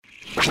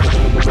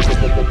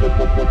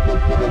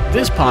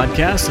This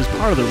podcast is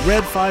part of the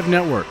Red 5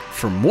 Network.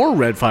 For more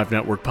Red 5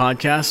 Network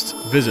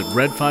podcasts, visit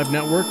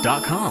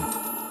red5network.com.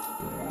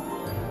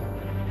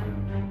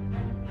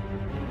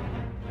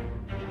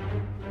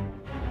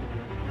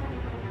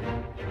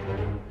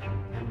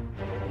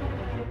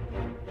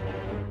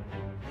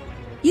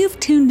 You've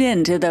tuned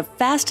in to the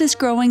fastest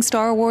growing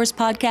Star Wars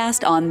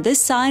podcast on this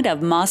side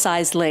of Mos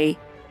Eisley.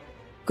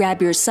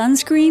 Grab your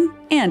sunscreen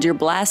and your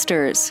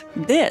blasters.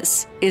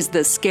 This is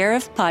the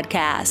Scarif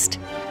Podcast.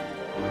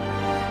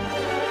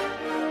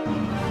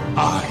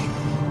 I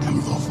am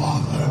the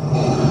Father.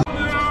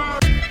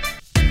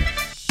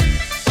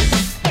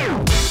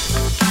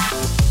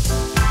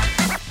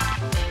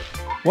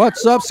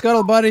 What's up,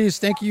 Scuttle Buddies?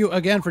 Thank you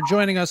again for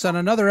joining us on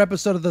another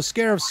episode of the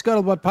Scarif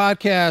Scuttlebutt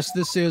Podcast.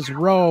 This is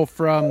Ro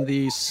from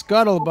the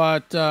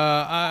Scuttlebutt.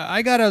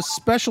 I got a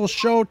special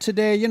show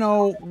today. You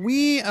know,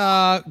 we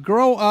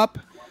grow up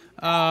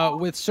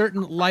with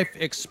certain life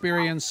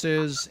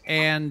experiences,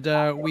 and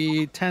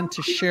we tend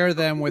to share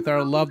them with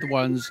our loved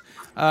ones.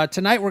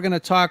 Tonight, we're going to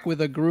talk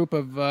with a group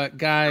of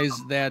guys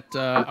that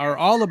are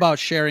all about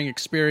sharing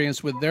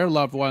experience with their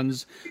loved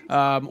ones.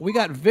 We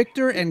got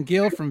Victor and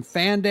Gil from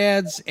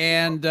Fandads,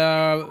 and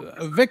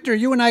Victor,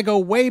 you and I go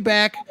way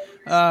back.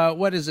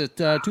 What is it?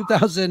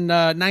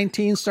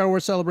 2019 Star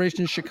Wars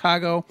Celebration in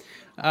Chicago.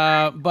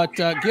 But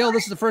Gil,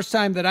 this is the first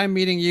time that I'm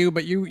meeting you,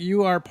 but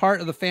you are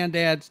part of the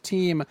Fandads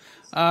team.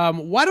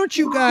 Why don't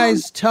you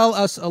guys tell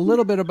us a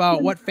little bit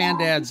about what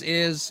Fandads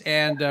is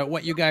and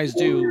what you guys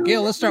do?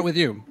 Gil, let's start with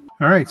you.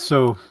 All right.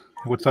 So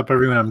what's up,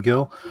 everyone? I'm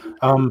Gil.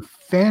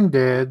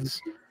 Fandads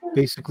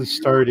basically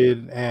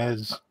started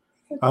as,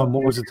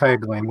 what was the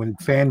tagline? When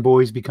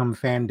fanboys become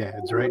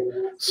fandads, right?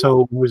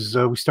 So it was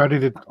we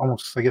started it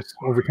almost, I guess,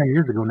 over 10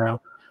 years ago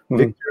now. Mm-hmm.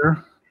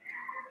 Victor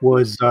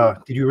was,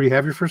 did you already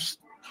have your first?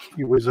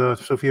 Was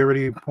Sophia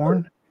already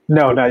born?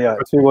 No, not yet.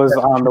 She was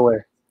on the way.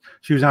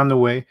 She was on the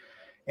way.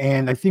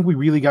 And I think we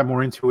really got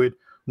more into it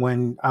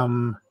when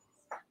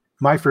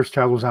my first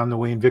child was on the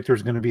way, and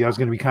Victor's going to be, I was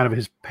going to be kind of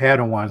his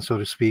Padawan, so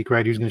to speak,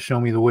 right? He was going to show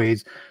me the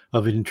ways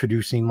of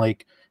introducing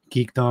like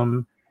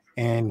geekdom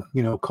and,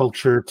 you know,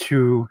 culture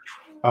to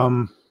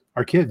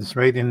our kids,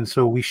 right? And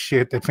so we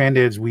share at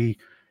Fandads, we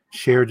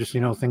share just, you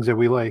know, things that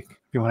we like. If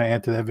you want to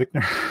add to that,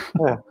 Victor.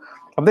 Yeah.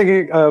 I'm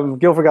thinking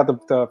Gil forgot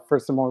the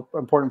first and more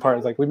important part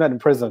is like we met in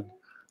prison.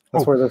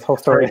 That's where this whole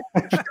story.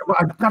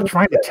 I'm not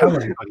trying to tell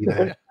anybody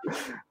that.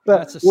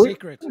 That's a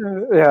secret.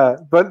 Yeah,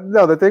 but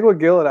no, the thing with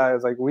Gil and I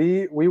is like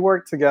we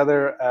worked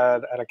together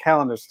at a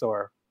calendar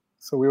store.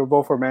 So we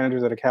were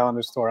managers at a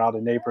calendar store out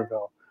in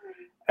Naperville.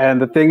 And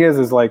the thing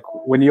is like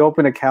when you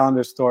open a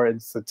calendar store in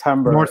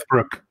September.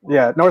 Northbrook.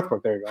 Yeah,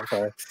 Northbrook. There you go.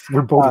 Sorry.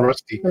 We're both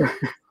rusty.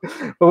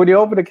 But when you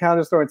open a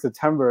calendar store in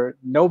September,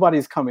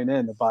 nobody's coming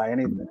in to buy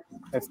anything.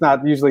 It's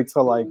not usually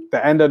till like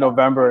the end of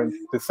November and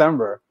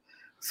December.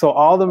 So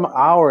all the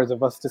hours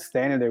of us just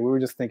standing there, we were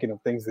just thinking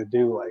of things to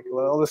do. Like,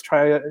 well, let's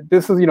try it.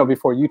 This is, you know,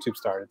 before YouTube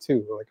started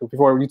too. Like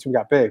before YouTube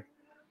got big.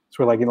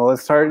 So we're like, you know,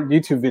 let's start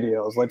YouTube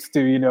videos. Let's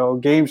do, you know,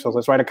 game shows.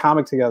 Let's write a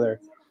comic together.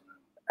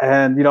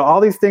 And, you know,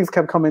 all these things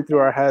kept coming through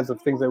our heads of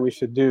things that we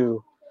should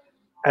do.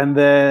 And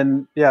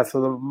then, yeah,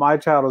 so my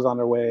child was on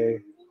their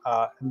way.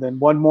 And then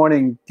one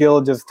morning,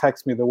 Gil just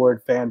texted me the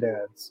word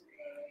Fandads.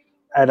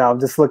 And I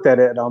just looked at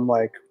it and I'm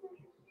like,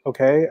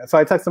 okay. So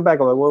I texted him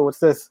back. I'm like, well, what's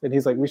this? And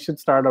he's like, we should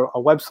start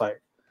a website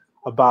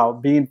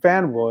about being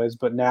fanboys,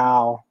 but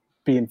now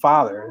being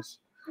fathers.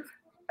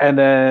 And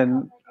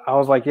then I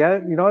was like, yeah,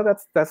 you know,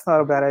 that's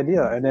not a bad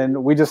idea. And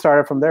then we just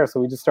started from there.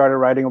 So we just started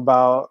writing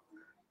about,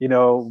 you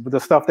know, the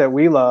stuff that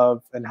we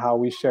love and how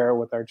we share it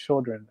with our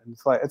children. And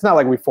it's like, it's not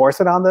like we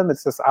force it on them.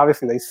 It's just,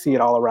 obviously they see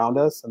it all around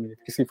us. I mean, if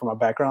you see from our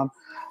background,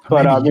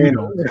 but I mean,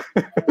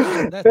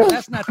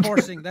 that's not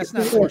forcing. That's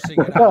not forcing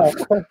it out.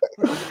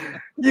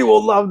 You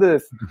will love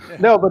this.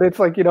 No, but it's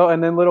like, you know,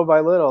 and then little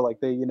by little, like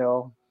they, you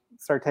know,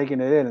 start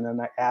taking it in and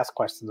then I ask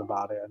questions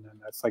about it. And then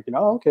that's like, you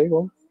know, okay,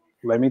 well,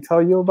 let me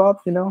tell you about,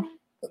 you know,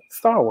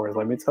 Star Wars.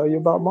 Let me tell you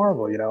about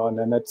Marvel, you know, and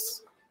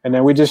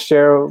then we just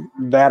share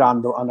that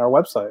on our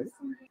website.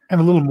 And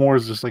a little more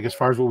is just like as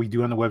far as what we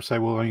do on the website,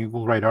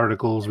 we'll write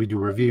articles, we do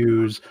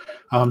reviews,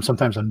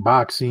 sometimes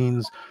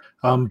unboxings.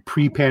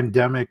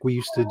 Pre-pandemic, we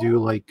used to do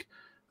like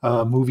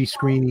movie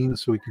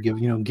screenings, so we could give,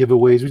 you know,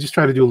 giveaways. We just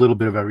try to do a little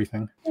bit of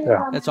everything.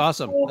 Yeah, that's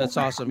awesome. That's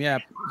awesome. Yeah,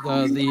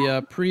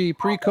 the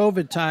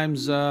pre-COVID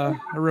times, I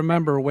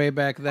remember way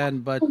back then.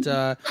 But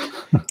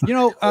you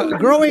know,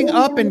 growing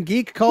up in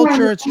geek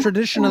culture, it's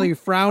traditionally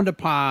frowned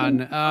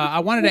upon. I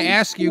wanted to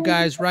ask you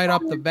guys right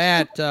off the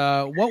bat,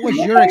 what was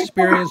your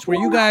experience? Were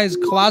you guys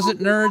closet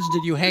nerds?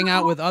 Did you hang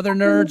out with other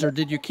nerds, or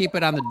did you keep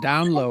it on the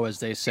down low,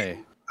 as they say?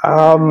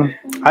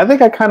 I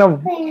think I kind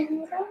of,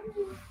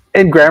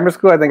 in grammar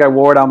school, I think I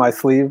wore it on my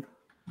sleeve.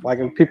 Like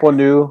if people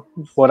knew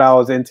what I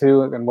was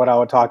into and what I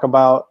would talk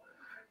about.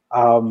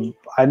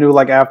 I knew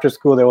like after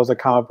school, there was a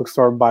comic book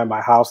store by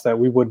my house that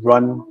we would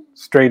run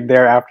straight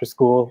there after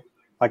school,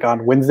 like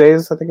on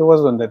Wednesdays, I think it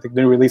was, when the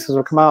new releases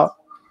would come out.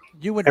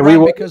 You would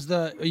run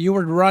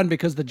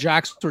because the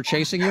jocks were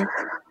chasing you?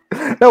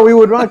 No, we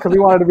would run because we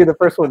wanted to be the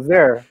first ones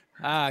there.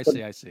 I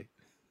see.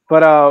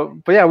 But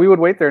yeah, we would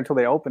wait there until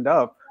they opened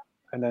up,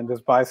 and then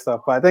just buy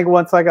stuff. But I think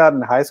once I got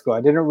in high school,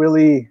 I didn't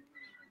really.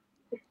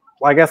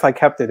 Well, I guess I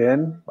kept it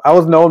in. I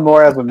was known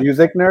more as a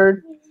music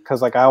nerd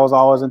because like I was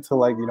always into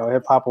like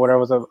hip hop or whatever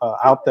was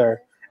out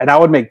there, and I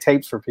would make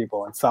tapes for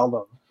people and sell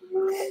them.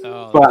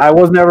 But I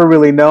was never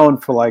really known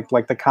for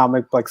like the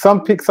comic. Like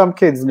some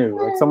kids knew,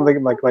 like some of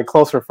the like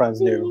closer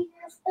friends knew,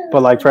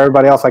 but like for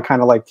everybody else, I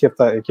kind of like kept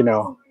the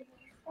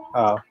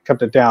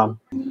kept it down.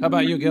 How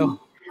about you, Gil?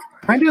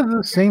 Kind of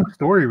the same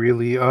story,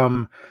 really.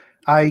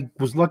 I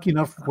was lucky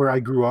enough where I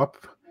grew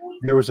up.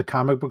 There was a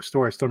comic book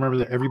store. I still remember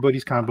that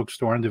Everybody's Comic Book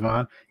Store in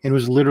Devon. And it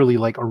was literally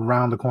like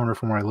around the corner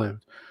from where I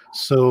lived.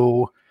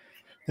 So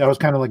that was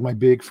kind of like my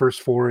big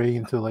first foray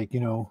into like,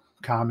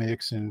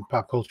 comics and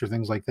pop culture,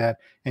 things like that.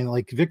 And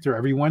like Victor,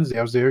 every Wednesday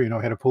I was there,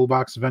 had a pull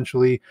box.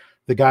 Eventually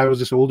the guy was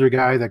this older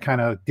guy that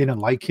kind of didn't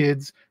like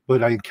kids,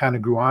 but I kind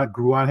of grew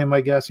on him,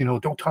 I guess,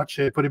 don't touch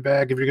it, put it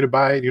back if you're going to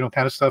buy it,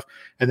 kind of stuff.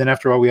 And then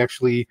after all, we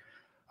actually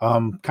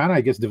kind of,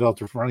 I guess,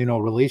 developed a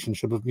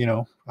relationship of,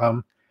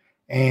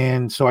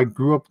 and so I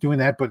grew up doing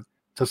that, but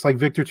just like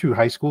Victor too,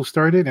 high school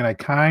started and I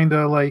kind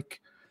of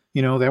like,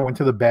 that went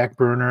to the back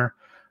burner.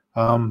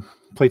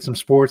 Played some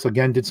sports,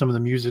 again, did some of the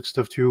music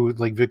stuff too,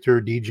 like Victor,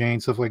 DJ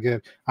and stuff like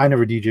that. I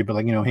never DJ, but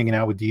like, hanging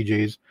out with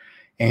DJs.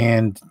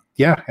 And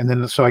yeah, and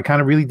then so I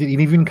kind of really did,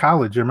 even in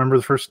college. I remember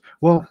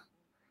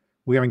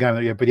we haven't gotten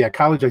there yet, but yeah,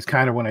 college is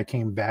kind of when I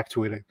came back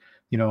to it.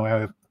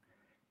 I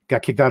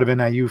got kicked out of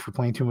NIU for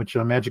playing too much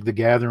Magic the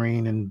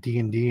Gathering and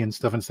D&D and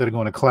stuff instead of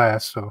going to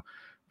class. So,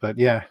 but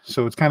yeah,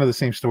 so it's kind of the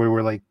same story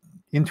where like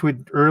into it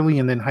early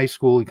and then high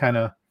school, it kind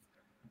of,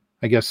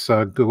 I guess,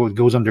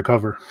 goes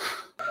undercover.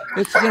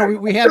 It's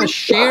we have a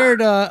shared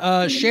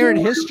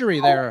history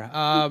there,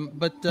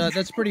 but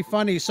that's pretty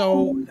funny.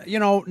 So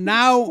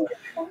now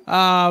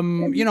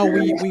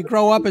we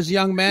grow up as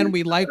young men.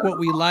 We like what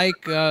we like.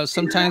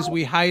 Sometimes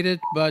we hide it,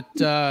 but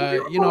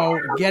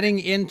getting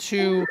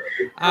into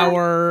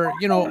our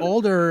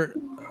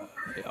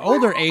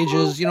older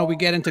ages, we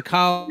get into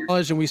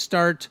college and we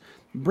start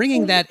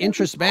bringing that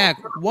interest back.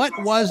 What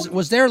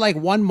was there like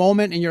one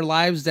moment in your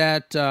lives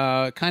that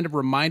kind of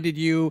reminded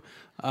you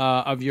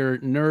of your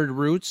nerd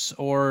roots,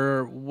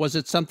 or was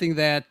it something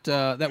that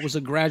was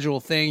a gradual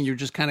thing? You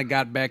just kind of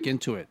got back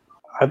into it.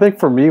 I think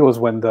for me it was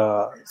when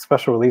the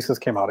special releases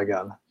came out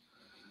again.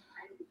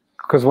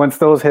 Because once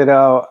those hit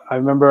out, I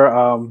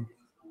remember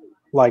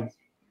like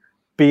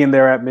being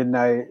there at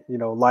midnight,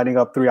 lining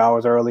up 3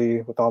 hours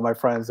early with all my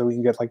friends so we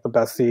can get like the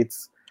best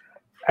seats,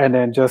 and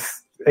then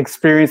just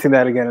experiencing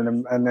that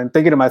again, and then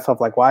thinking to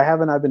myself like, why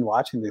haven't I been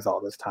watching these all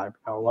this time?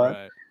 What?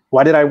 Right.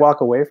 Why did I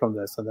walk away from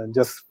this? And then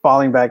just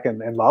falling back in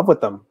love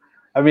with them.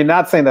 I mean,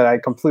 not saying that I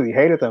completely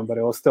hated them, but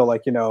it was still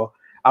like,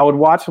 I would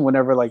watch them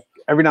whenever, like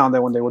every now and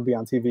then when they would be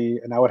on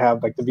TV, and I would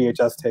have like the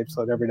VHS tapes,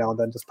 so every now and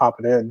then just pop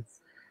it in.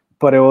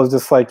 But it was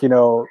just like,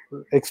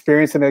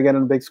 experiencing it again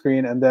on the big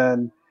screen. And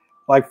then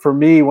like for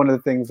me, one of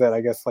the things that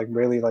I guess like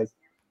really like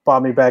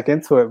brought me back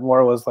into it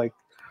more was like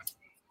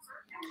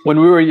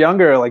when we were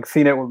younger, like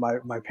seeing it with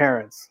my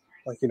parents,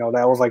 like,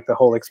 that was like the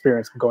whole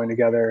experience of going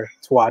together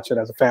to watch it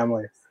as a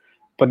family.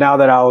 But now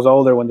that I was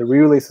older, when the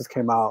re-releases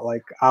came out,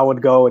 like I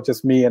would go with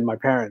just me and my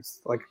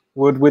parents. Like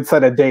we'd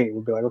set a date.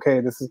 We'd be like, okay,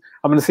 I'm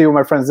going to see with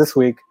my friends this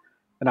week,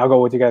 and I'll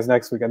go with you guys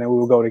next week, and then we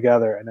will go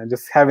together. And then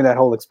just having that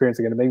whole experience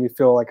again, it made me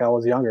feel like I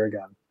was younger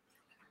again,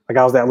 like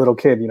I was that little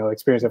kid,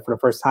 experiencing it for the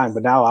first time.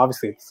 But now,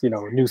 obviously, it's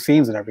new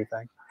scenes and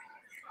everything.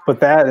 But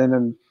that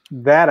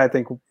I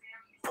think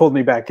pulled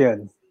me back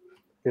in,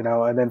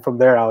 And then from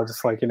there, I was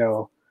just like,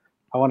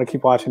 I want to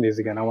keep watching these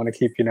again. I want to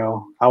keep,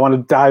 I want to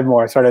dive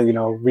more. I started,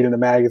 reading the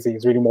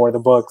magazines, reading more of the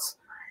books,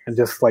 and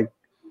just like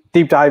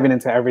deep diving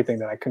into everything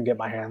that I couldn't get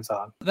my hands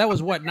on. That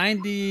was what,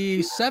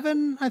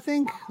 97, I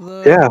think?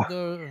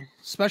 The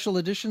special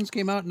editions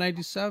came out in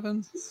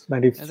 97?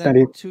 96,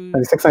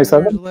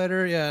 97?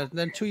 Later, yeah.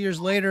 Then 2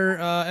 years later,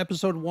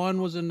 episode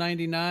 1 was in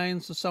 99,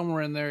 so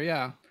somewhere in there,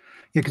 yeah.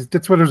 Yeah, because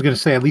that's what I was going to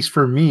say. At least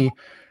for me,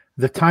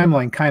 the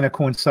timeline kind of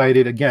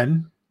coincided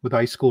again with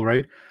high school,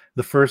 right?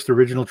 The first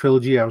original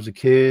trilogy, I was a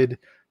kid,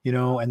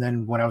 and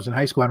then when I was in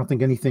high school, I don't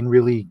think anything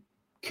really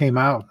came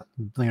out,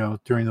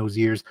 during those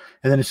years.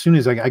 And then as soon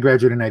as I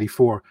graduated in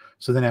 94.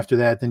 So then after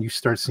that, then you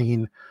start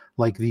seeing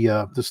like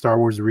the Star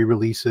Wars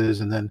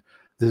re-releases and then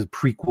the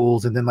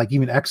prequels. And then like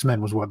even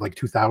X-Men was what, like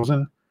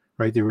 2000,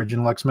 right? The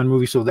original X-Men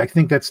movie. So I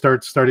think that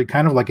started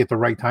kind of like at the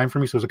right time for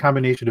me. So it was a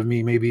combination of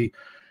me maybe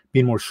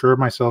being more sure of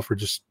myself or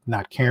just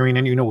not caring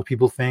and what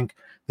people think,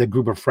 that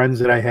group of friends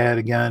that I had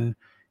again,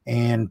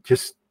 and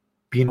just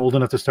being old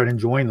enough to start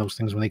enjoying those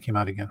things when they came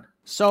out again.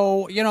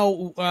 So,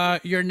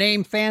 your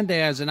name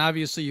Fandaz, and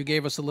obviously you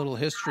gave us a little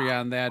history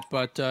on that,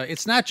 but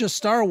it's not just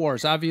Star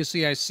Wars.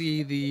 Obviously, I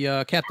see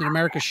the Captain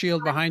America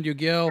shield behind you,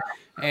 Gil,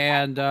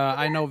 and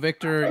I know,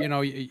 Victor,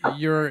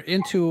 you're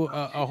into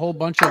a whole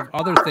bunch of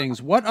other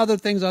things. What other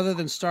things other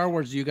than Star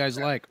Wars do you guys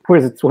like?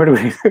 Where do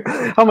we?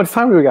 How much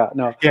time do we got?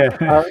 No.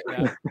 Yeah.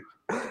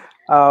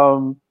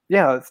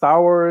 Yeah,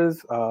 Star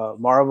Wars,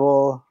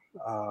 Marvel.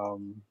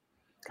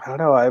 I don't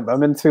know.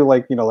 I'm into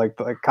like like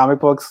comic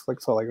books,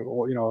 like so like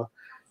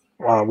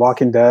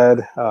Walking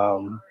Dead.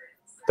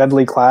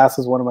 Deadly Class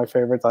is one of my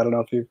favorites. I don't know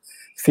if you've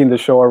seen the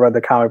show or read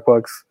the comic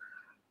books.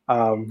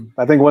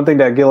 I think one thing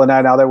that Gil and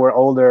I, now that we're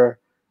older,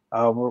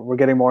 we're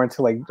getting more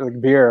into like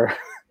beer.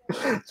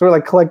 So we're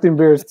like collecting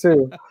beers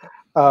too.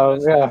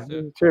 Yeah,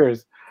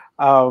 cheers.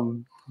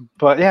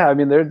 But yeah, I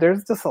mean,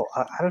 there's just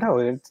I don't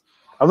know.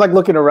 I'm like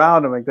looking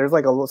around. I'm like, there's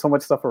like so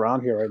much stuff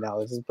around here right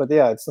now. But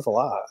yeah, it's just a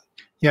lot.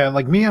 Yeah,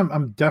 like me,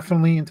 I'm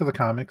definitely into the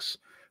comics.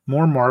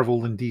 More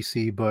Marvel than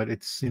DC, but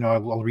it's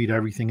I'll read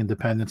everything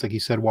independence, like you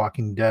said,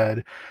 Walking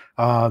Dead.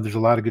 There's a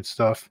lot of good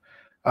stuff.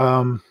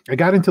 I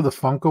got into the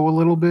Funko a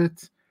little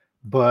bit,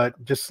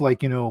 but just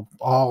like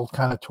all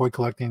kind of toy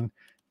collecting,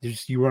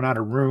 you run out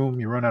of room,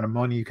 you run out of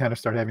money, you kind of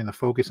start having to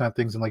focus on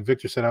things. And like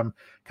Victor said, I'm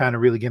kind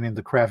of really getting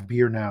into craft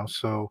beer now,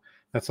 so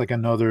that's like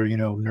another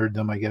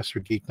nerddom, I guess, or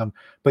geekdom.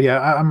 But yeah,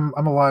 I'm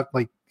a lot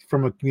like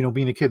from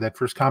being a kid, that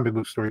first comic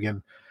book store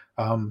again.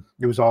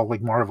 It was all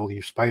like Marvel,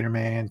 your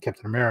Spider-Man,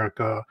 Captain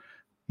America,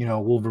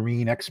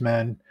 Wolverine,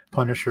 X-Men,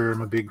 Punisher.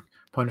 I'm a big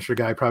Punisher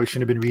guy. Probably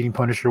shouldn't have been reading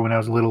Punisher when I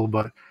was little,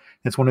 but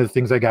it's one of the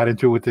things I got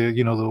into with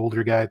the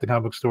older guy at the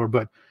comic book store.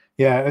 But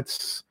yeah,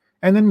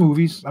 and then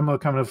movies. I'm a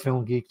kind of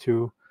film geek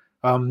too.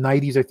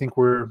 90s, I think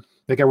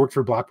I worked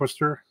for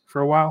Blockbuster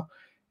for a while,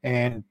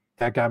 and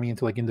that got me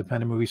into like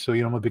independent movies. So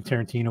I'm a big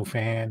Tarantino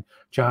fan,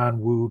 John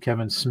Woo,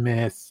 Kevin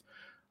Smith.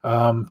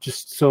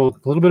 Just so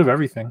a little bit of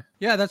everything.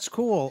 Yeah, that's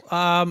cool.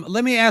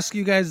 Let me ask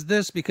you guys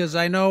this, because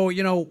I know,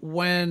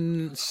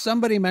 when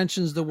somebody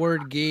mentions the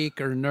word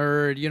geek or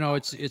nerd,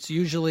 it's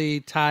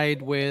usually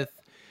tied with,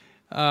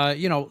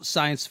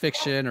 science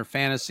fiction or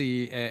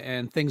fantasy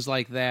and things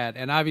like that.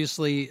 And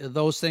obviously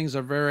those things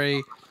are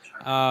very,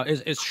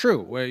 it's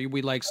true. Where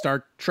we like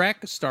Star Trek,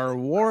 Star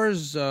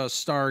Wars,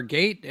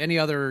 Stargate, any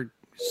other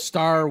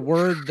star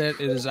word that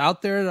is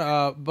out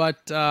there.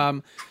 But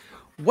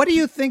what do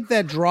you think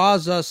that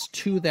draws us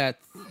to that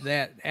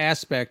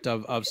aspect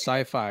of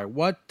sci-fi?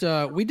 What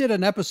we did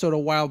an episode a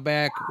while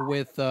back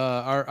with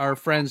our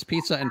friends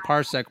Pizza and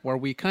Parsec, where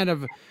we kind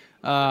of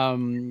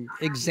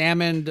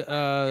examined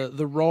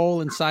the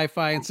role in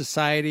sci-fi in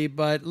society.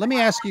 But let me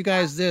ask you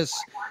guys this: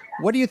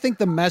 what do you think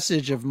the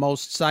message of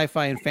most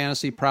sci-fi and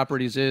fantasy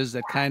properties is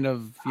that kind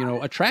of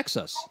attracts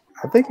us?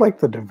 I think like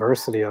the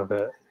diversity of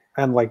it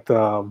and like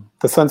the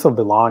sense of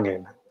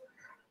belonging.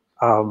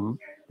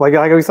 Like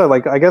we said,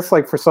 like I guess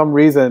like for some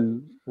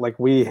reason, like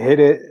we hit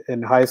it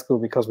in high school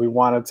because we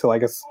wanted to, I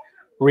guess,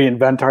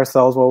 reinvent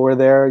ourselves while we're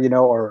there,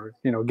 or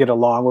get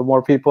along with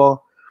more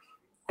people.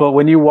 But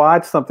when you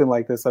watch something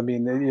like this, I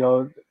mean,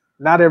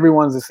 not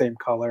everyone's the same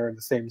color and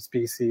the same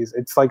species.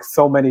 It's like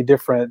so many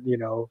different,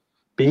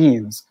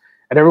 beings,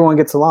 and everyone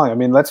gets along. I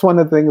mean, that's one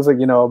of the things that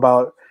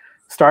about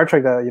Star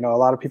Trek that a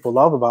lot of people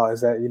love about is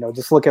that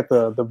just look at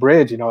the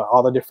bridge,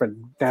 all the different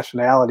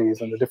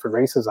nationalities and the different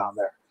races on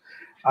there.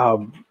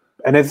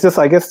 And it's just,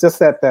 I guess, just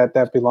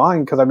that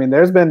belonging. Because I mean,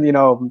 there's been,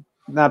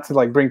 not to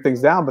like bring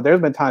things down, but there's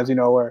been times,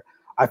 where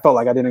I felt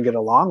like I didn't get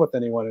along with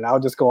anyone, and I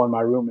would just go in my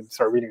room and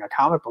start reading a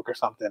comic book or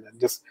something, and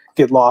just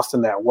get lost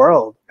in that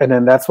world. And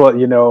then that's what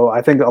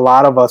I think a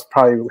lot of us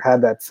probably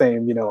had that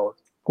same,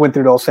 went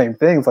through those same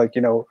things. Like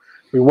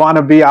we want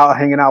to be out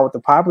hanging out with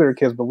the popular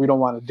kids, but we don't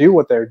want to do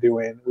what they're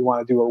doing. We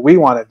want to do what we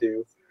want to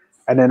do.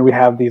 And then we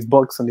have these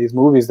books and these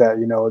movies that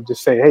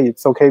just say, hey,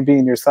 it's okay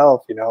being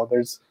yourself.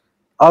 There's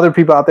other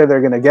people out there that are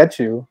going to get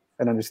you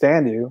and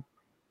understand you,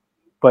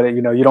 but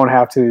you don't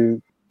have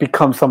to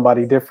become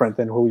somebody different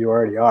than who you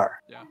already are.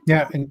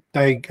 Yeah, and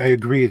I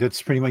agree.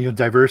 That's pretty much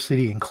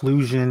diversity,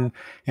 inclusion,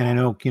 and I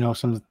know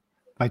some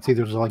might say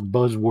there's like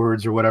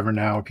buzzwords or whatever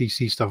now, or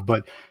PC stuff,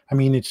 but I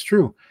mean it's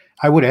true.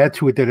 I would add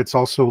to it that it's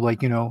also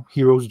like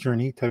hero's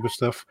journey type of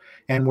stuff,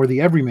 and where the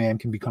everyman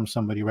can become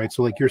somebody, right?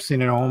 So like you're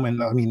sitting at home,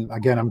 and I mean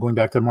again, I'm going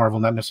back to Marvel,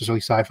 not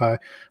necessarily sci-fi,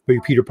 but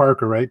you're Peter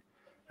Parker, right?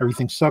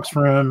 Everything sucks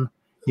for him.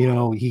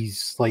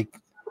 He's like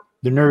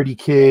the nerdy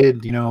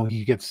kid,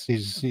 he gets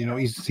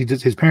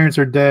his parents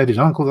are dead, his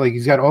uncle, like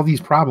he's got all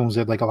these problems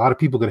that like a lot of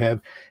people could have,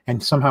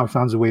 and somehow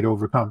finds a way to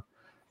overcome.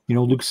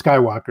 Luke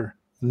Skywalker,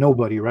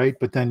 nobody, right?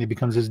 But then it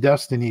becomes his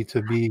destiny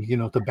to be,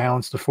 to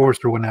balance the force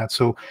or whatnot.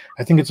 So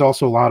I think it's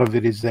also a lot of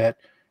it is that,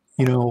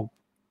 you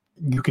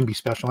can be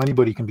special.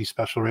 Anybody can be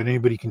special, right?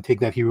 Anybody can take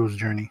that hero's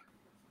journey.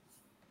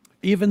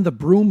 Even the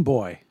broom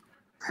boy.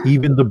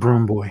 Even the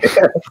broom boy.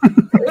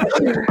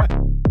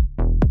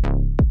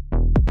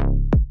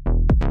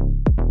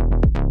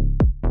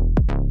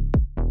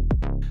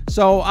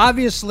 So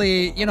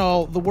obviously,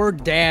 the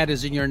word dad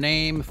is in your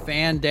name,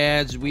 fan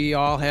dads. We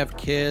all have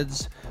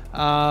kids.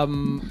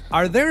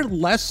 Are there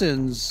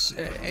lessons?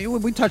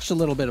 We touched a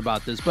little bit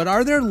about this, but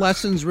are there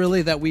lessons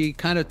really that we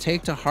kind of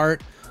take to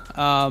heart,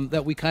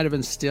 that we kind of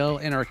instill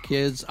in our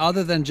kids,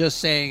 other than just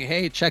saying,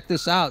 hey, check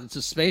this out. It's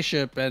a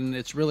spaceship and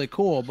it's really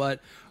cool. But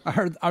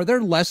are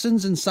there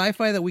lessons in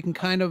sci-fi that we can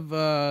kind of,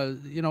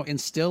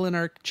 instill in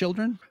our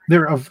children?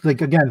 There are, like,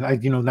 again,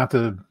 not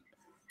to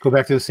go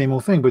back to the same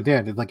old thing, but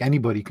yeah, like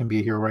anybody can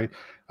be a hero, right?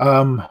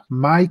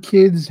 My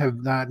kids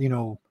have not,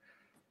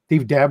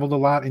 they've dabbled a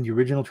lot in the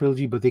original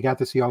trilogy, but they got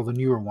to see all the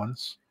newer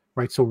ones,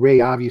 right? So Rey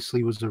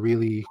obviously was a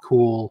really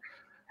cool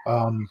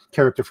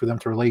character for them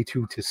to relate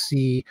to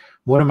see.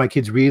 One of my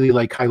kids really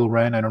like Kylo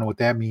Ren. I don't know what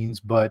that means,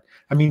 but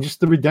I mean, just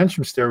the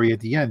redemption story at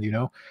the end, you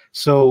know?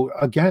 So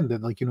again,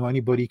 that, like, you know,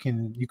 anybody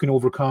you can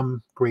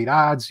overcome great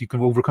odds. You can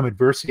overcome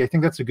adversity. I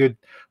think that's a good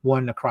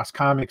one across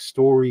comics,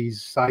 stories,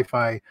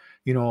 sci-fi,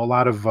 you know, a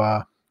lot of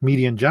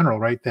media in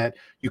general, right? That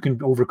you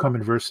can overcome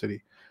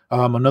adversity.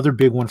 Another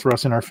big one for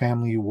us in our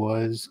family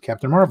was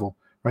Captain Marvel,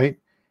 right?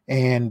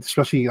 And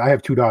especially, I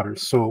have two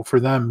daughters, so for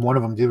them, one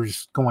of them, they were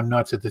just going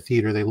nuts at the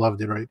theater. They loved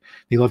it, right?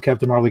 They love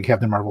Captain Marvel,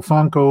 Captain Marvel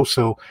Funko.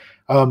 So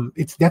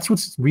that's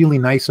what's really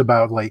nice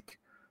about, like,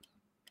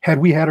 had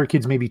we had our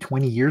kids maybe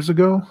 20 years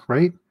ago,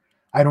 right?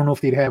 I don't know if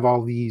they'd have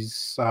all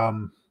these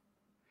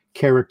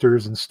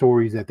characters and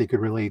stories that they could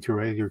relate to,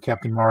 right? Your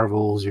Captain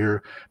Marvels,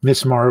 your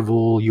Miss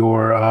Marvel,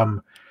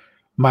 your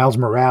Miles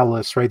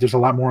Morales, right? There's a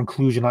lot more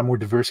inclusion, a lot more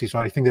diversity. So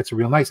I think that's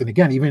real nice. And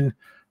again, even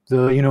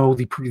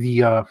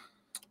the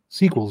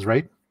sequels,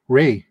 right?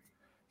 Rey,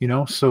 you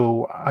know,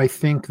 so I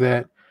think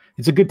that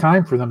it's a good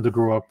time for them to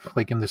grow up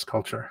like in this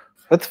culture.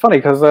 That's funny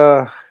because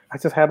I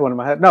just had one in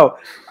my head. No,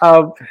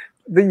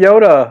 the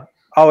Yoda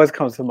always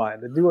comes to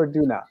mind. The do or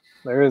do not.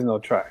 There is no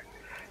try.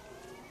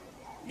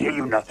 Hear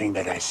you nothing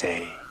that I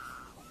say.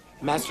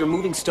 Master,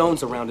 moving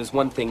stones around is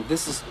one thing.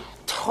 This is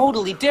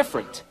totally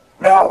different.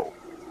 No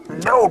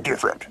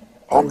different.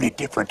 Only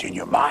different in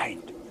your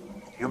mind.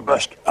 You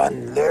must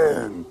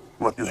unlearn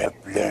what you have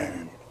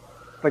learned.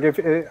 Like, if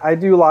I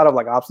do a lot of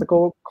like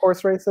obstacle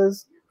course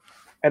races,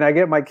 and I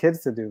get my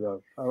kids to do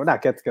them. Well,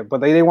 not get to get, but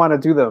they want to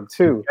do them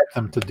too. Get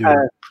them to do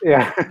it.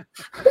 Yeah.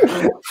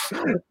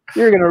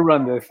 You're gonna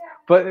run this,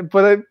 but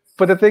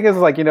the thing is,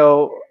 like,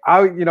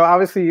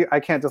 obviously I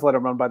can't just let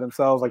them run by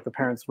themselves. Like, the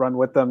parents run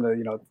with them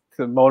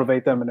to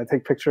motivate them and to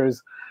take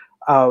pictures.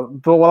 But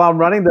while I'm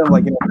running them,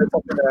 like, there's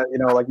something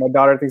that, like, my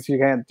daughter thinks she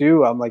can't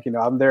do. I'm like,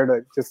 I'm there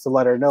to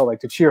let her know, like,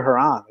 to cheer her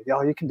on. Like,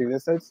 oh, you can do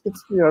this. It's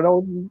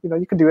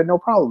you can do it, no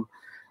problem.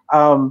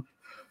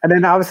 And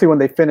then obviously when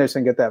they finish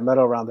and get that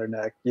medal around their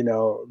neck,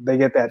 they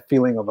get that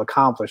feeling of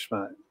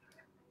accomplishment.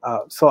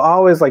 So I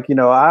always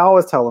I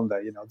always tell them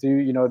that,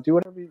 do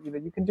whatever,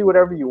 you can do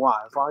whatever you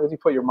want as long as you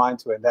put your mind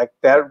to it.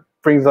 That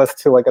brings us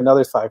to like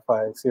another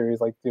sci-fi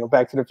series, like,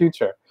 Back to the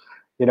Future,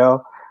 and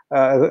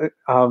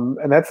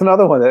that's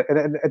another one.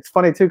 And it's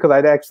funny too, because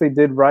I actually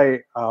did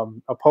write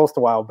a post a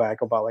while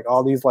back about like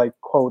all these like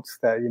quotes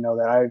that,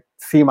 that I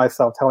see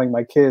myself telling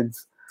my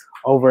kids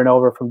over and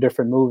over from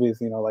different movies,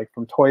 like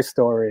from Toy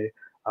Story,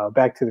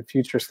 Back to the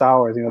Future, Star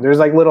Wars. There's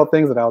like little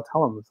things that I'll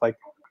tell them. It's like,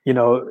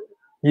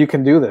 you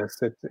can do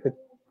this. It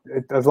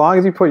as long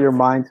as you put your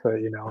mind to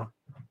it,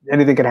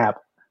 anything can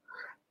happen.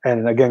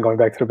 And again, going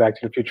back to the Back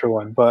to the Future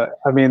one. But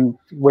I mean,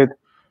 with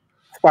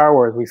Star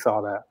Wars, we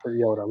saw that with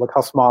Yoda. Look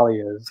how small he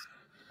is,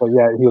 but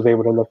yet he was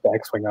able to lift the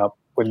X-Wing up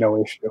with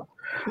no issue.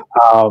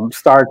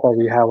 Star Trek,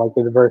 you have like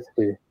the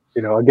diversity.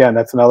 Again,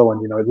 that's another one.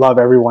 Love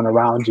everyone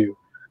around you.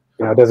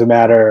 It doesn't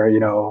matter,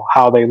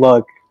 how they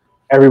look.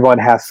 Everyone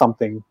has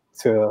something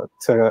to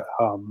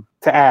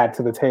add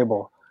to the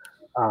table.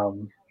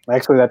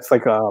 Actually, that's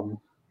like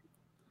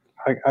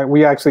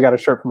we actually got a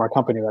shirt from our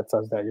company that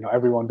says that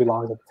everyone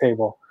belongs at the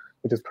table,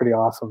 which is pretty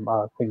awesome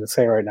thing to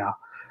say right now.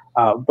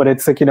 But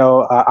it's like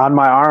on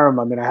my arm,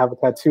 I'm gonna have a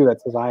tattoo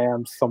that says I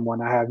am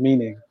someone, I have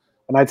meaning,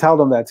 and I tell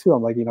them that too.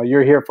 I'm like,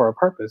 you're here for a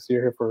purpose,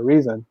 you're here for a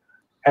reason.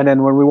 And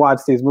then when we watch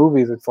these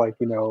movies, it's like,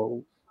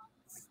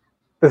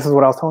 this is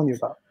what I was telling you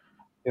about.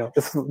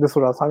 This is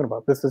what I was talking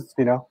about. This is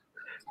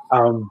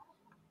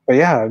but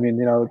yeah, I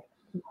mean,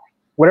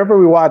 whatever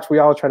we watch, we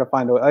always try to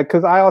find a,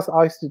 because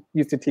I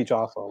used to teach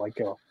also, like,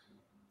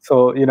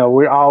 so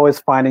we're always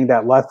finding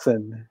that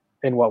lesson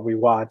in what we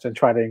watch and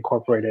try to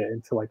incorporate it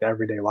into like the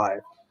everyday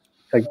life.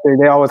 Like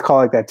they always call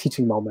it like that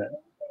teaching moment.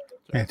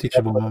 Yeah,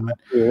 teachable moment.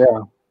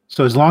 Yeah.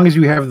 So as long as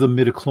you have the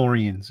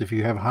midichlorians, if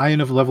you have high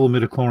enough level of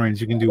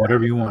midichlorians, you can do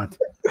whatever you want.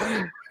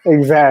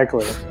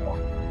 Exactly.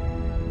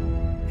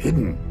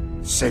 Hidden,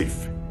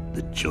 safe.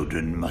 The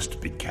children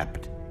must be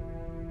kept.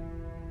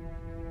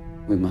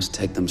 We must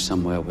take them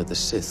somewhere where the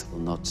Sith will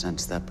not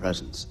sense their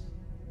presence.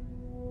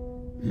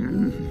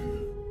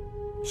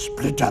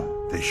 Split up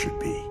they should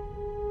be.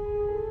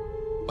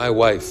 My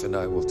wife and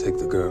I will take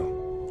the girl.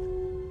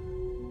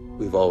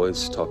 We've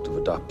always talked of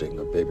adopting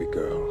a baby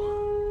girl.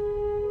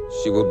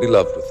 She will be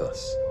loved with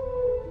us.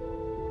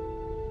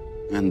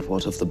 And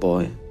what of the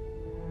boy?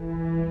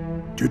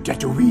 To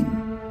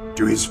Tatooine.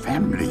 To his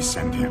family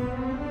send him.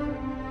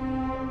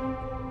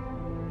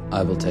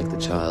 I will take the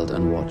child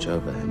and watch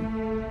over him.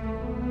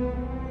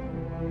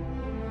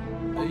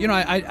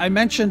 I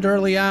mentioned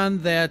early on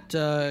that,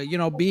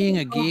 being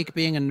a geek,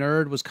 being a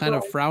nerd was kind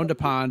of frowned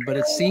upon, but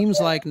it seems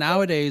like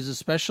nowadays,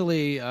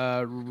 especially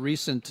in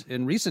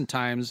recent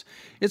times,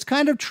 it's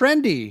kind of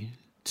trendy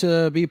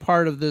to be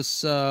part of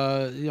this,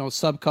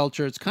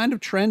 subculture. It's kind of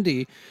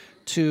trendy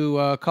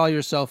to call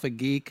yourself a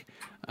geek.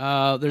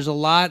 There's a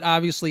lot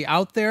obviously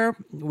out there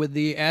with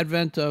the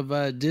advent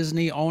of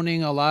Disney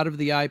owning a lot of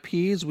the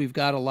IPs. We've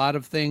got a lot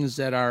of things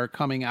that are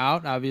coming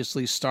out,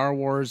 obviously Star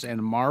Wars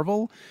and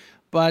Marvel.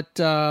 But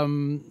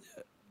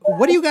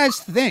what do you guys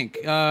think?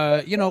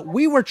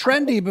 We were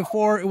trendy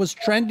before it was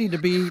trendy to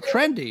be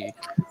trendy.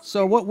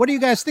 So what do you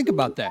guys think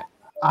about that?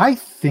 I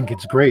think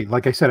it's great.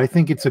 Like I said, I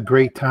think it's a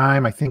great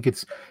time. I think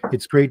it's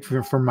great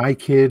for my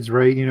kids,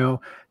 right?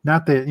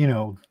 Not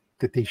that,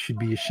 that they should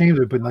be ashamed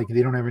of it, but like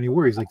they don't have any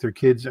worries. Like their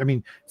kids, I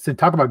mean, so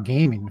talk about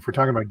gaming. If we're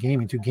talking about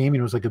gaming too,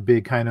 gaming was like a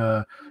big kind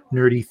of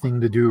nerdy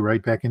thing to do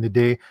right back in the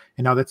day.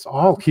 And now that's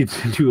all kids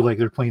can do. Like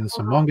they're playing this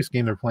Among Us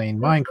game, they're playing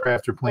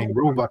Minecraft, they're playing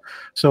Roblox.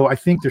 So I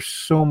think there's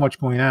so much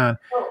going on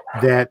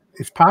that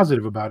is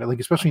positive about it.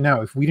 Like, especially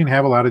now, if we didn't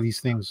have a lot of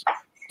these things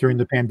during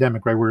the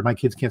pandemic, right, where my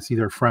kids can't see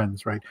their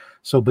friends, right?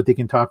 So, but they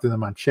can talk to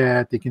them on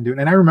chat, they can do it.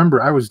 And I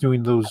remember I was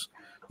doing those,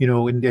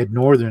 at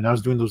Northern, I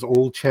was doing those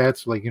old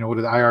chats, like, with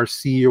the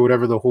IRC or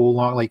whatever, the whole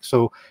long, like,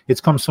 so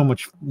it's come so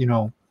much,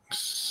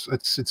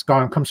 it's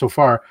come so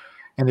far,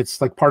 and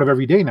it's like part of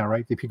every day now,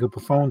 right? They pick up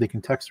a phone, they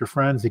can text their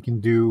friends, they can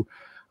do,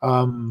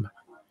 look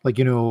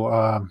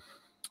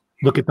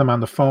at them on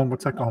the phone.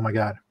 What's that? Oh my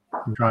God,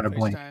 I'm drawing a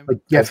blank. Like,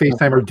 yeah,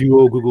 FaceTime or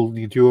Duo, Google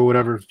Duo,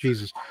 whatever,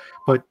 Jesus.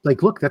 But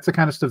like, look, that's the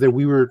kind of stuff that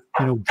we were,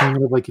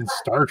 dreaming of, like in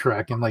Star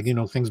Trek and like,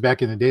 things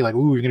back in the day, like,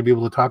 ooh, you're going to be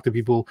able to talk to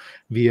people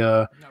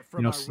via,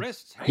 from our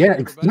wrists. Hey, yeah,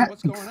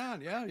 what's going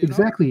on? Yeah,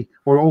 exactly.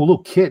 Or, oh,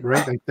 look, kit,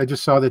 right? I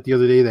just saw that the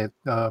other day that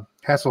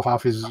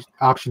Hasselhoff is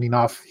auctioning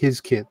off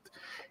his kit.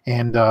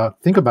 And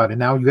think about it.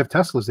 Now you have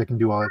Teslas that can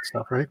do all that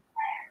stuff, right?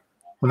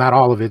 Well, not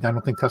all of it. I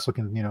don't think Tesla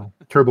can,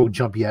 turbo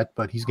jump yet,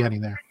 but he's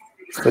getting there.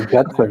 It's the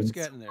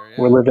Jetsons.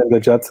 We're living the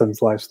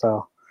Jetsons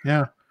lifestyle.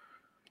 Yeah.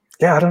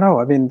 Yeah, I don't know.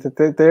 I mean,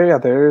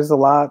 there is a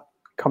lot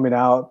coming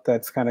out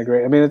that's kind of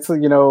great. I mean, it's,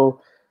 going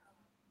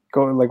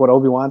like what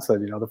Obi-Wan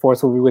said, the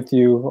Force will be with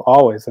you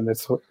always. And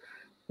it's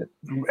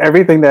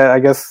everything that I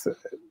guess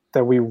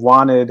that we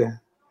wanted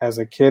as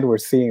a kid, we're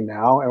seeing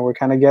now and we're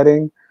kind of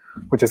getting,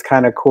 which is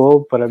kind of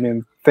cool. But I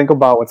mean, think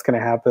about what's going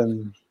to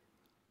happen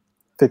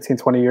 15,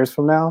 20 years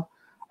from now.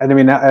 And I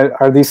mean,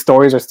 are these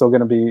stories are still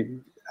going to be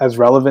as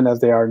relevant as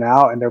they are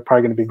now, and they're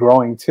probably going to be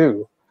growing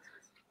too.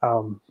 I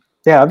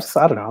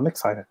don't know. I'm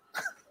excited.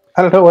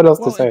 I don't know what else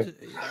to say.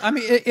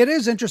 It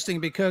is interesting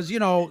because,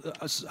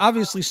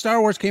 obviously Star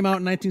Wars came out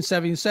in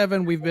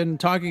 1977. We've been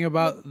talking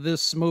about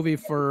this movie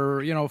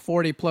for,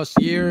 40 plus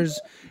years.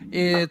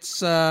 It's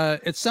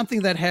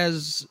something that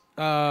has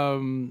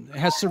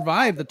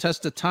survived the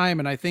test of time.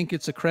 And I think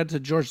it's a credit to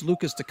George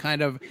Lucas to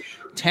kind of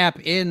tap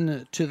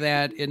into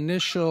that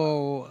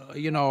initial,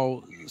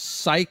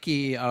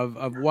 psyche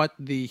of what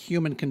the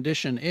human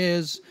condition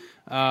is.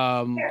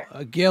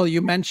 Gil,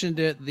 you mentioned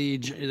it, the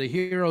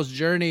hero's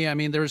journey. I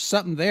mean, there's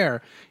something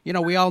there.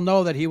 We all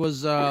know that he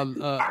was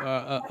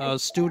a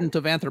student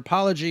of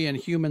anthropology and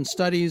human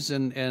studies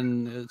and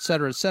et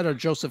cetera,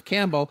 Joseph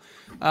Campbell.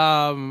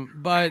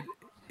 But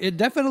it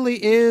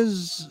definitely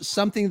is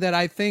something that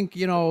I think,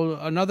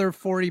 another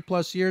 40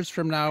 plus years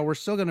from now, we're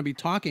still going to be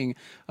talking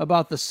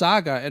about the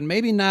saga, and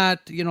maybe not,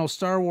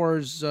 Star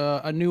Wars,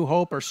 A New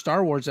Hope, or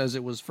Star Wars as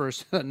it was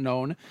first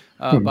known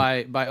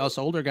by us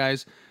older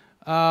guys.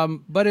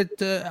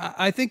 But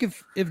I think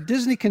if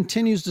Disney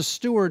continues to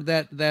steward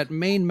that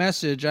main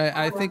message,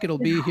 I think it'll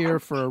be here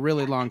for a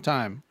really long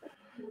time.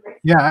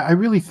 Yeah, I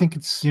really think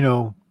it's,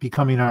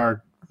 becoming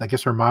our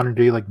modern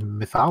day, like,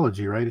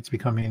 mythology, right? It's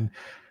becoming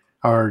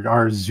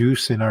our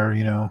Zeus and our,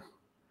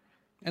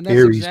 and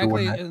Ares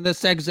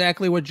that's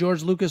exactly what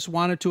George Lucas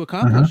wanted to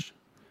accomplish.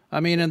 Mm-hmm. I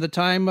mean, in the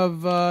time of,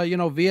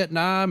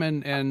 Vietnam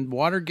and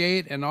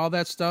Watergate and all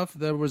that stuff,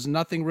 there was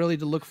nothing really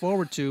to look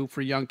forward to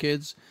for young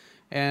kids.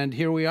 And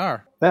here we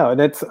are. No,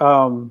 and it's,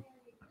 like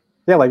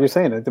you're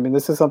saying it. I mean,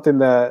 this is something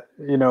that,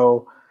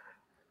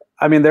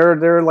 there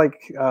are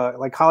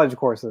like college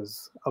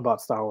courses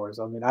about Star Wars.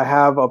 I mean, I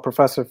have a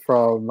professor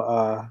from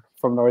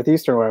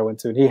Northeastern where I went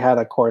to, and he had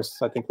a course,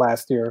 I think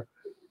last year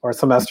or a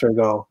semester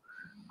ago,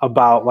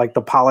 about like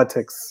the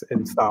politics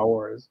in Star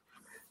Wars.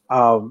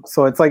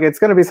 So it's like, it's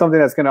going to be something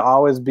that's going to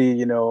always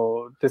be,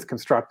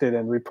 disconstructed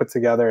and re-put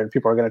together, and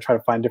people are going to try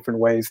to find different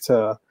ways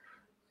to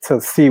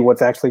see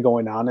what's actually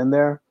going on in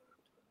there.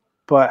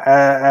 But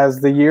as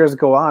the years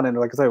go on, and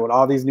like I said, with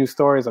all these new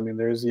stories, I mean,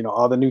 there's,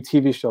 all the new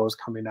TV shows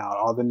coming out,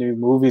 all the new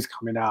movies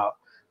coming out,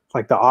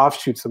 like the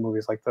offshoots of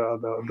movies, like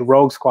the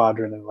Rogue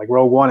Squadron and like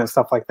Rogue One and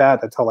stuff like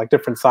that tell like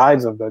different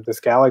sides of this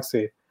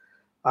galaxy.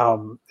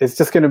 It's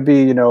just going to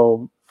be,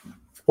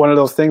 one of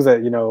those things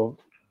that,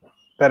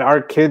 that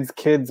our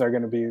kids are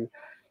going to be,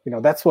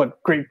 that's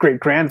what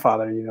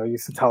great-great-grandfather,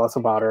 used to tell us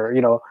about,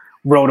 or,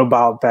 wrote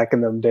about back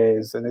in them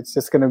days. And it's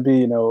just going to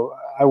be,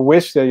 I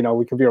wish that,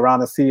 we could be around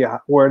to see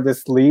where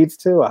this leads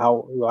to,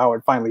 how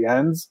it finally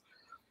ends,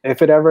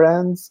 if it ever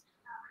ends.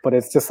 But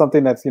it's just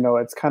something that's,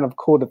 it's kind of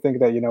cool to think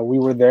that, we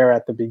were there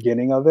at the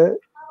beginning of it,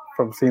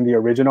 from seeing the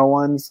original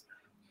ones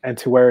and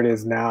to where it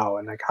is now,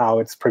 and like how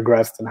it's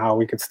progressed and how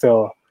we could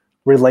still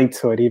relate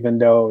to it, even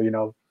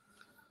though,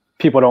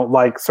 people don't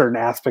like certain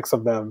aspects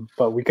of them,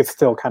 but we could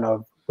still kind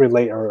of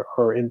relate or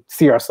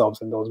see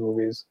ourselves in those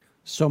movies.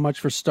 So much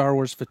for Star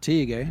Wars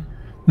fatigue, eh?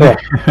 Yeah.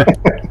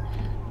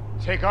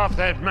 Take off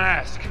that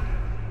mask.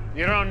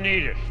 You don't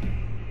need it.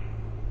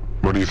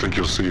 What do you think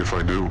you'll see if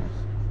I do?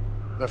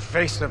 The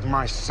face of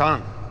my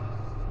son.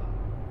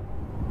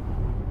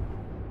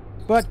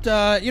 But,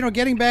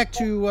 getting back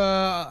to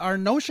our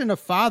notion of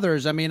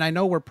fathers, I mean, I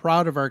know we're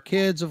proud of our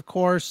kids, of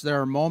course.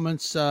 There are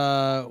moments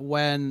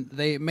when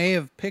they may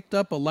have picked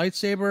up a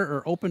lightsaber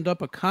or opened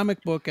up a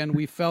comic book and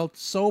we felt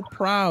so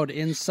proud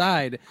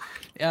inside.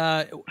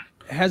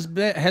 Has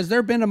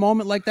there been a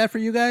moment like that for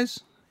you guys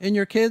and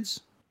your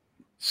kids?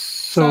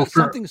 So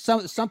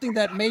something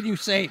that made you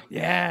say,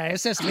 "Yeah,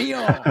 ese es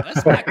mío.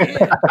 That's my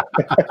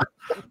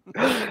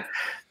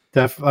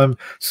kid."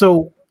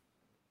 So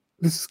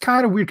this is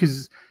kind of weird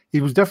because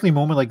it was definitely a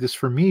moment like this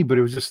for me, but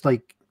it was just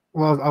like,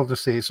 well, I'll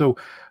just say it. So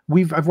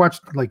I've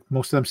watched like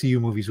most of the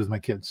MCU movies with my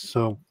kids,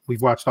 so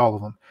we've watched all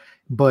of them.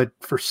 But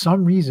for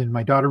some reason,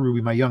 my daughter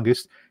Ruby, my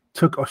youngest,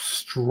 took a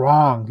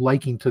strong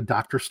liking to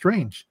Doctor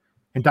Strange.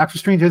 And Doctor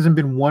Strange hasn't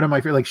been one of my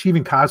favorite. Like, she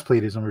even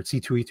cosplayed as him at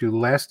C2E2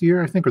 last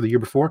year, I think, or the year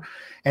before.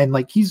 And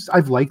like,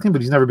 I've liked him,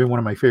 but he's never been one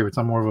of my favorites.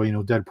 I'm more of a,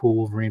 Deadpool,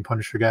 Wolverine,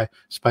 Punisher guy,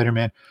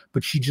 Spider-Man.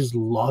 But she just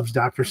loves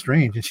Doctor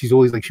Strange, and she's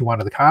always like, she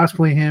wanted to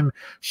cosplay him.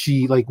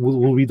 She like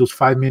will read those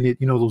 5-minute,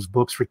 those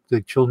books for the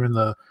children,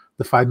 the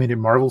 5-minute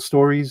Marvel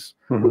stories.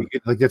 Mm-hmm.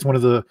 Like, that's one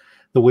of the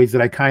ways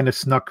that I kind of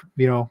snuck,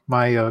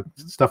 my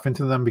stuff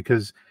into them,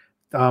 because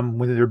when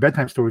they were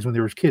bedtime stories when they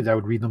were kids, I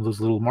would read them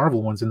those little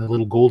Marvel ones in the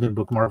little golden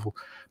book Marvel.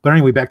 But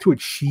anyway, back to it.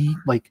 She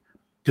like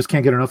just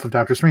can't get enough of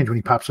Doctor Strange when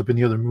he pops up in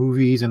the other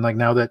movies, and like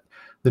now that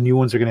the new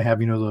ones are going to have,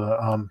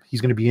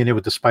 he's going to be in it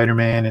with the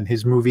Spider-Man and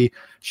his movie.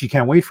 She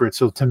can't wait for it.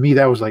 So to me,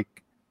 that was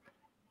like,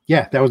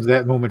 yeah, that was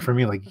that moment for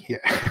me. Like, yeah,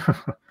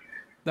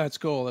 that's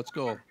cool. That's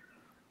cool.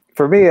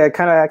 For me, it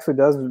kind of actually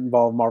does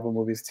involve Marvel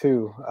movies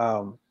too.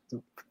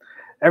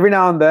 Every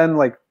now and then,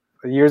 like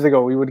years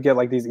ago, we would get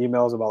like these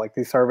emails about like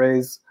these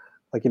surveys.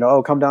 Like,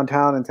 oh, come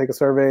downtown and take a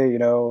survey,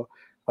 you'll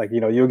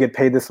get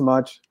paid this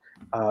much.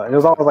 And it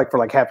was always like for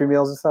like Happy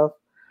Meals and stuff.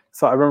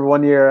 So I remember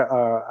one year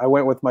I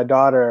went with my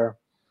daughter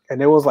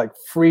and it was like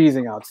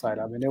freezing outside.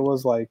 I mean, it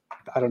was like,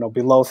 I don't know,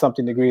 below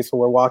something degrees. So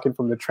we're walking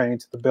from the train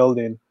to the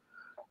building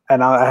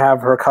and I have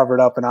her covered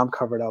up and I'm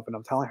covered up and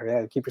I'm telling her,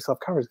 yeah, keep yourself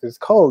covered because it's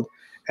cold.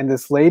 And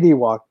this lady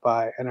walked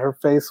by and her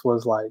face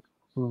was like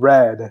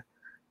red,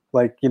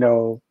 like,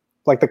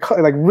 like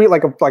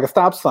a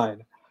stop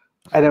sign.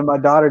 And then my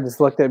daughter just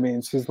looked at me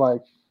and she's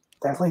like,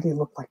 that lady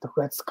looked like the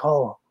Red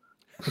Skull,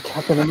 the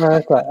Captain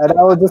America. And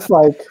I was just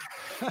like,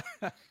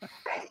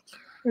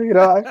 and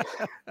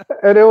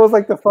it was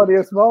like the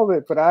funniest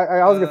moment. But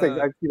I was going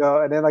to think,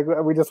 and then like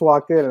we just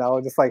walked in and I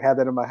was just like, had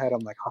that in my head. I'm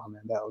like, oh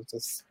man, that was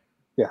just,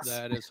 yes.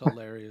 That is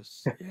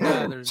hilarious.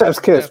 Yeah,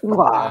 Chef's kiss.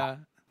 Yeah,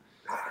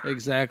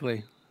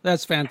 exactly.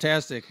 That's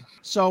fantastic.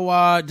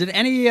 So, did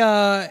any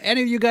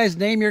of you guys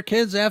name your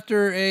kids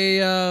after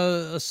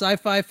a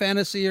sci-fi,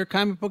 fantasy, or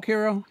comic book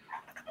hero?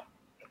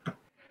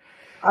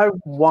 I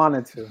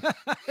wanted to.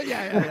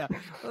 Yeah.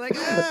 Like,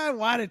 I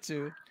wanted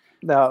to.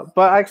 No,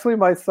 but actually,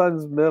 my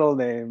son's middle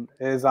name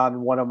is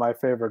on one of my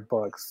favorite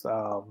books.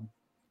 To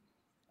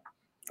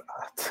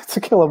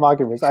Kill a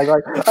Mockingbird. I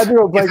do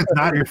a blank. It's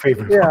not your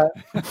favorite. Yeah.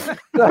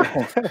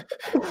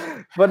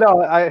 But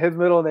no, his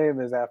middle name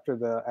is after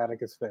the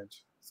Atticus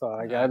Finch. So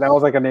that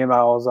was like a name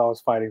I was always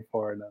fighting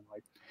for. And then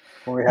like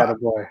when we had a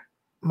boy.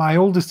 My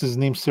oldest is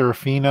named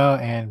Serafina,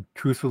 and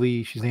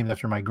truthfully, she's named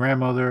after my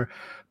grandmother.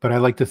 But I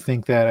like to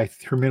think that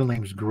her middle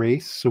name is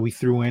Grace. So we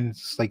threw in,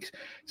 it's like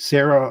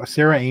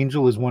Sarah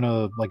Angel is one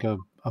of like a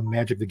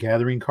Magic the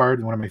Gathering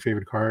card, one of my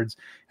favorite cards.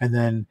 And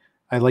then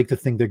I like to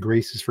think that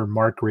Grace is for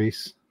Mark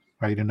Grace,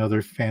 right?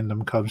 Another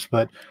fandom Cubs,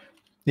 but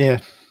yeah,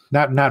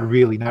 not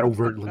really, not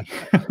overtly.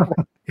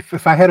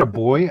 If I had a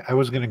boy, I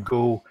was gonna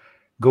go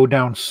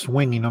down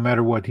swinging no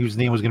matter what. His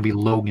name was gonna be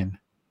Logan.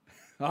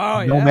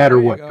 Oh, no matter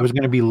what, it was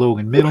gonna be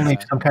Logan. Middle name,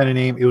 some kind of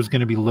name, it was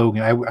gonna be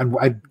Logan.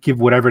 I'd give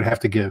whatever I'd have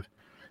to give.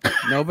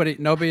 Nobody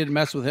would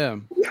mess with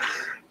him.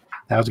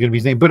 That was gonna be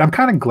his name, but I'm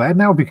kind of glad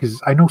now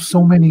because I know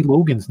so many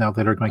Logans now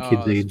that are my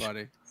kids' age.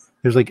 Funny.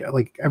 There's like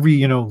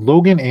every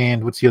Logan,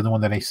 and what's the other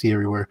one that I see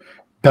everywhere?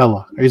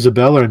 Bella,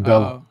 Isabella, and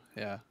Bella. Oh,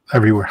 yeah,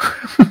 everywhere.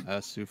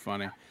 That's too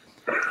funny.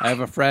 I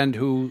have a friend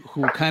who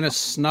kind of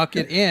snuck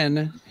it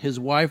in. His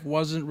wife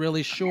wasn't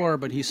really sure,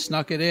 but he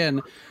snuck it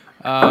in.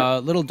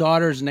 Little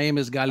daughter's name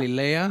is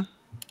Galilea,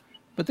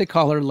 but they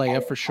call her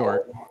Leia for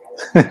short.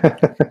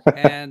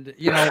 And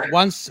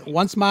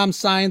once mom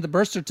signed the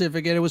birth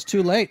certificate, it was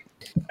too late.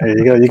 There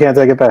you go. You can't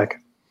take it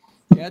back.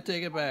 Can't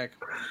take it back.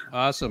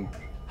 Awesome.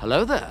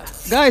 Hello there,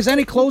 guys.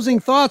 Any closing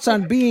thoughts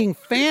on being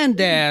fan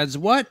dads?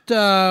 What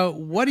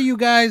do you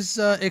guys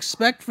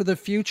expect for the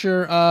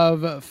future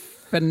of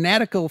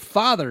fanatical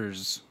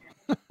fathers?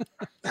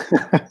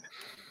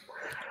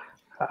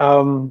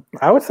 I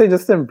would say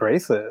just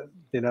embrace it.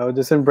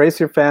 Just embrace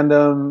your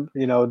fandom.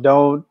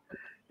 Don't.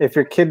 If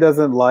your kid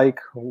doesn't like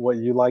what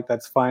you like,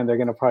 that's fine. They're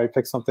gonna probably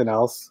pick something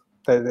else.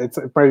 It's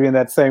probably in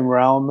that same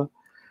realm.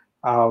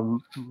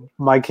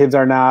 My kids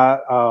are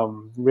not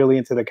really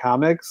into the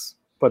comics,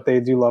 but they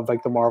do love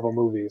like the Marvel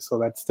movies. So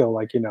that's still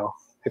like,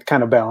 it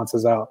kind of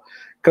balances out,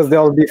 because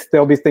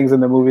there'll be things in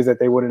the movies that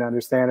they wouldn't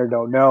understand or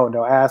don't know, and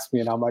they'll ask me,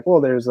 and I'm like,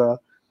 well, there's a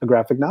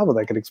graphic novel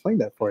that could explain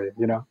that for you,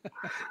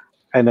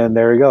 And then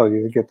there you go,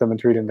 you get them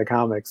into reading the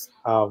comics.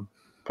 But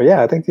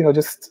yeah, I think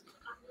just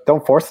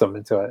don't force them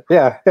into it.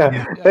 Yeah.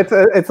 It's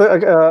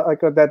like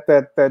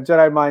that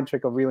Jedi mind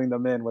trick of reeling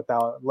them in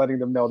without letting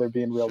them know they're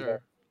being reeled in.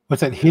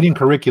 What's that hidden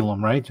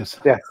curriculum, right? Just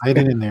hide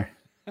it in there.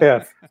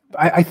 Yes.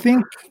 I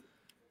think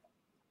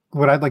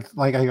what I'd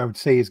like I would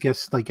say is,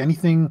 guess like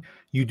anything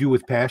you do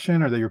with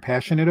passion or that you're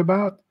passionate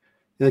about,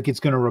 like it's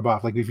going to rub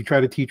off. Like if you try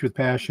to teach with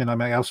passion,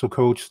 I also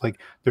coach like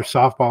their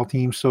softball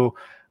team. So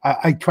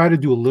I try to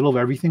do a little of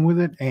everything with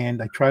it.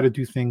 And I try to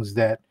do things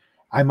that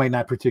I might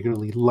not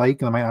particularly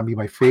like, and it might not be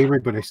my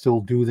favorite, but I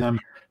still do them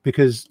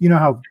because you know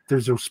how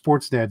there's those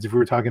sports dads, if we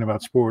were talking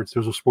about sports,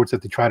 there's those sports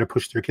that they try to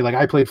push their kid. Like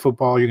I played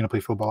football, you're going to play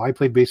football. I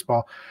played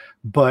baseball,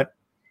 but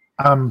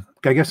I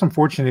guess I'm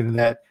fortunate in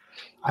that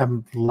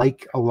I'm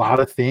like a lot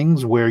of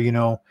things where,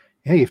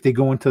 hey, if they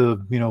go into,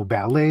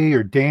 ballet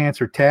or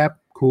dance or tap,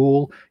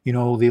 cool.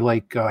 They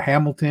like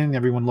Hamilton.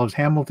 Everyone loves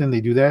Hamilton.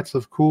 They do that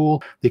stuff.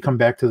 Cool. They come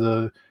back to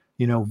the,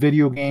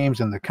 video games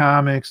and the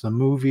comics, the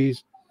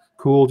movies.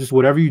 Cool. Just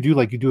whatever you do,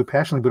 like you do it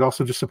passionately, but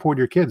also just support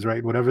your kids,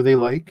 right? Whatever they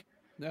like,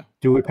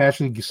 do it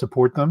passionately,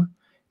 support them,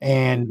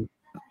 and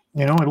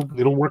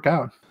it'll work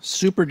out.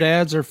 Super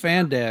dads or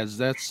fan dads.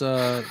 That's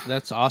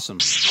awesome.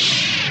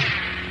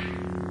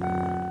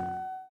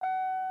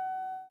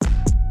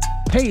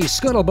 Hey,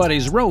 Scuttle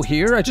Buddies, Ro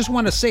here. I just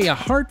want to say a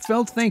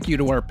heartfelt thank you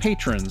to our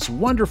patrons,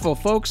 wonderful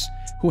folks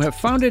who have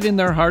found it in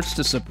their hearts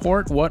to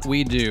support what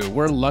we do.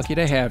 We're lucky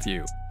to have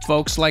you.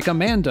 Folks like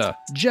Amanda,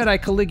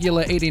 Jedi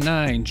Caligula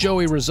 89,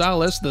 Joey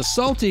Rosales, the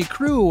Salty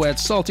Crew at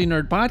Salty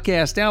Nerd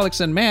Podcast,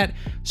 Alex and Matt,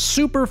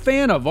 super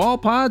fan of all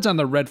pods on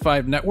the Red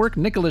 5 Network,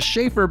 Nicholas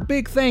Schaefer,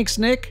 big thanks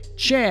Nick,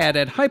 Chad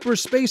at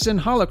Hyperspace and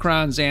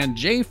Holocrons, and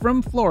Jay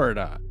from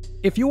Florida.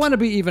 If you want to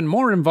be even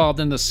more involved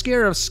in the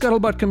Scare of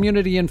Scuttlebutt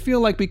community and feel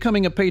like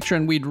becoming a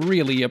patron, we'd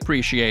really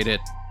appreciate it.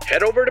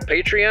 Head over to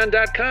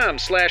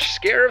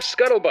patreon.com/Scare of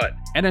Scuttlebutt.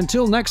 And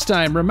until next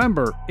time,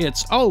 remember,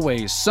 it's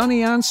always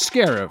sunny on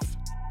Scarif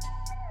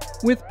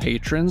with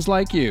patrons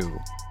like you.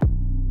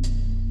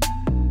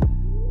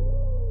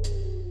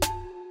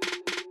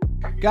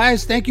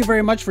 Guys, thank you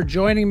very much for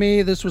joining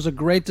me. This was a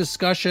great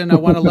discussion. I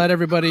want to let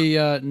everybody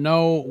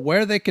know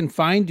where they can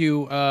find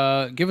you.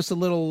 Give us a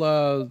little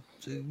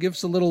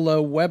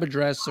web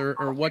address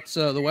or what's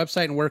the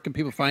website and where can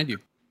people find you?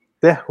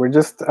 Yeah, we're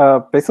just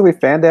basically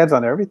fan dads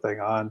on everything,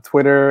 on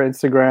Twitter,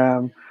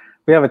 Instagram.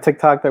 We have a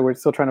TikTok that we're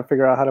still trying to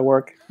figure out how to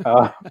work.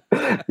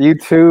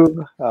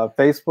 YouTube,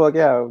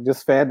 Facebook,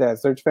 just fan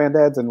dads. Search fan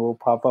dads and we'll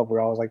pop up.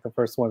 We're always like the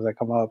first ones that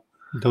come up.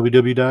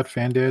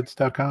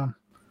 www.fandads.com.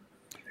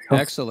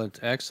 Excellent.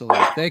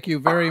 Thank you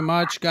very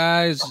much,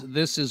 guys.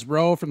 This is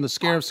Ro from the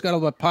Scare of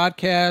Scuttlebutt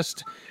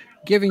podcast,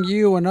 giving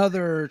you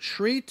another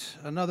treat,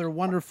 another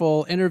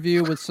wonderful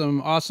interview with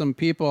some awesome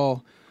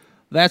people.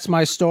 That's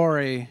my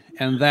story,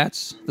 and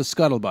that's the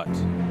Scuttlebutt.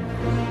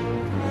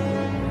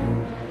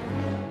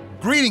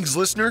 Greetings,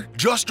 listener.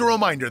 Just a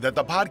reminder that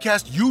the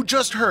podcast you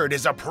just heard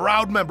is a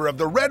proud member of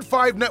the Red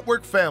 5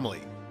 Network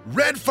family.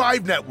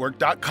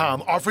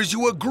 Red5Network.com offers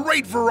you a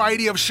great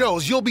variety of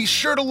shows you'll be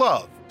sure to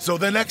love. So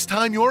the next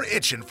time you're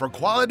itching for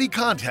quality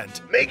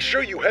content, make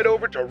sure you head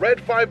over to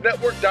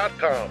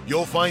Red5Network.com.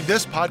 You'll find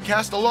this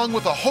podcast along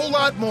with a whole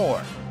lot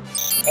more.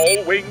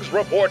 All wings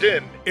report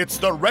in. It's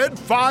the Red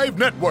 5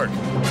 Network.